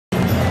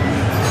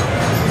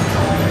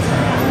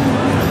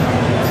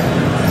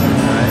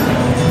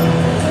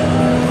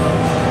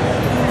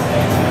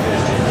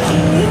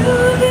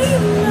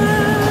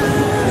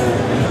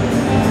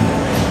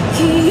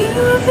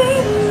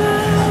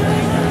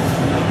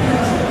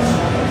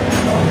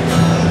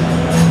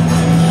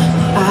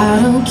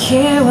don't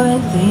care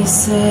what they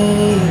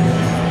say,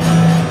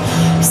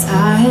 'cause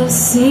I have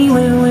seen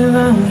when we're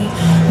wrong we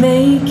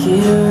make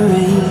it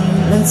rain.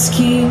 Let's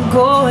keep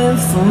going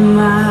for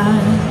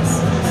miles,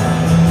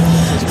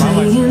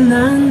 playing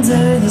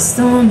under the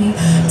stormy,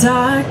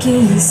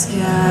 darkened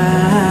skies.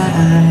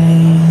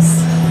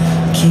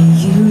 Can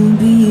you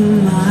be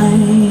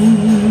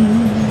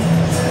mine?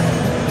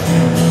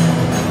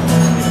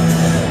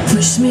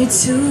 Push me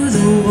to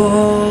the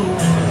wall,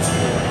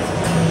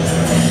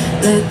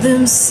 let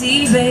them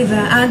see, baby,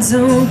 I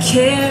don't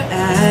care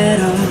at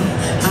all.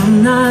 I'm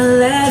not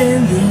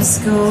letting this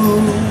go.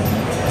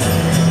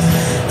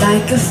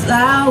 Like a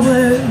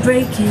flower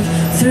breaking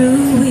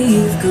through,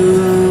 we've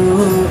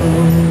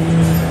grown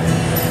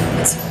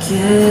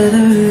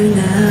together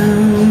now.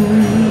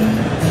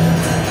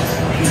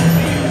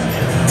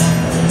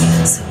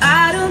 So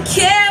I don't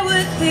care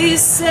what they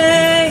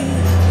say,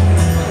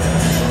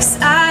 'cause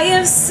I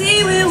have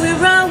seen when we're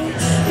wrong,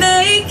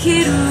 make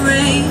it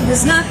rain.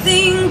 There's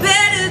nothing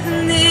better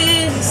than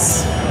this.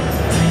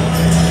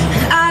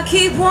 I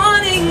keep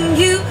wanting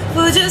you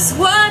for just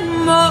one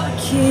more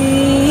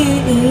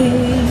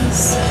kiss,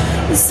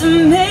 just to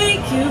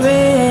make it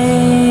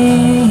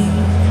rain.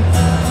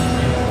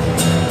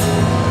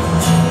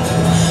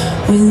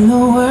 When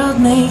the world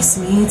makes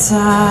me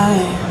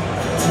tired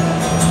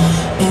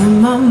and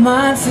my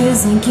mind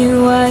feels like it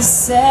was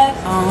set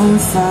on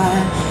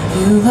fire,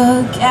 you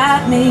look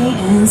at me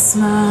and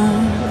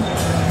smile.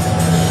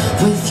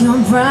 With your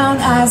brown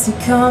eyes to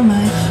calm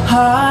my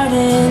heart,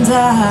 and I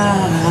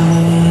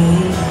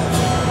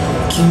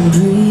can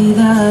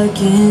breathe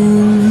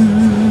again.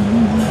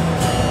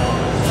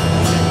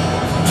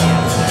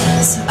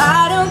 So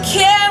I don't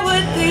care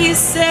what they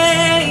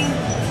say,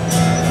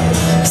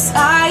 'cause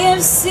I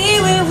have seen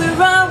when we're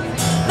wrong,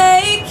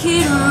 make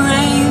it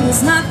rain.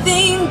 There's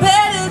nothing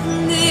better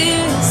than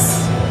this.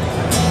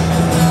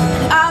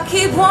 I'll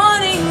keep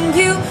wanting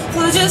you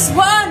for just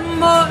one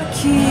more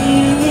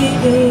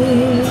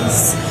kiss,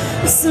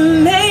 just to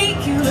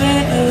make it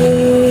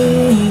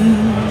rain.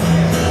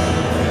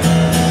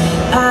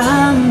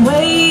 I'm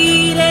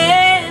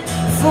waiting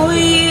for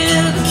you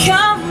to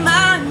come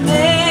on,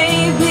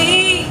 baby.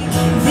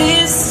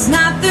 This is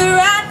not the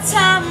right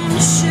time.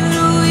 Should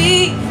we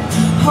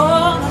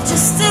hold off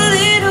just a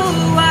little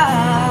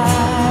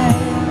while?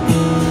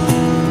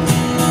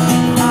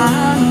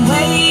 I'm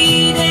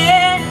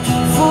waiting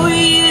for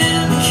you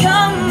to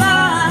come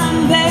on,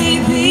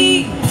 baby.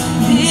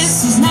 This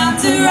is not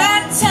the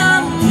right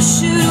time.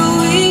 Should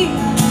we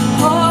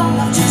hold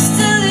off just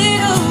a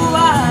little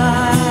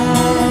while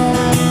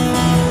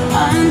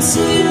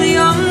until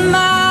you're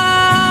mine?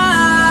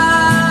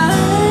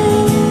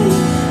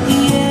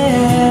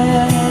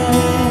 Yeah,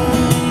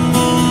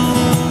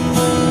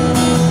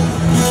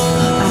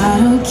 I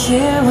don't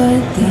care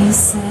what they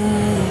say,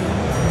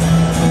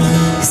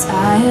 'cause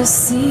I have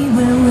seen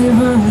when we're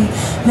wrong, we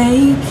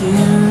make it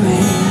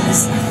rain.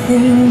 There's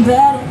nothing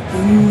better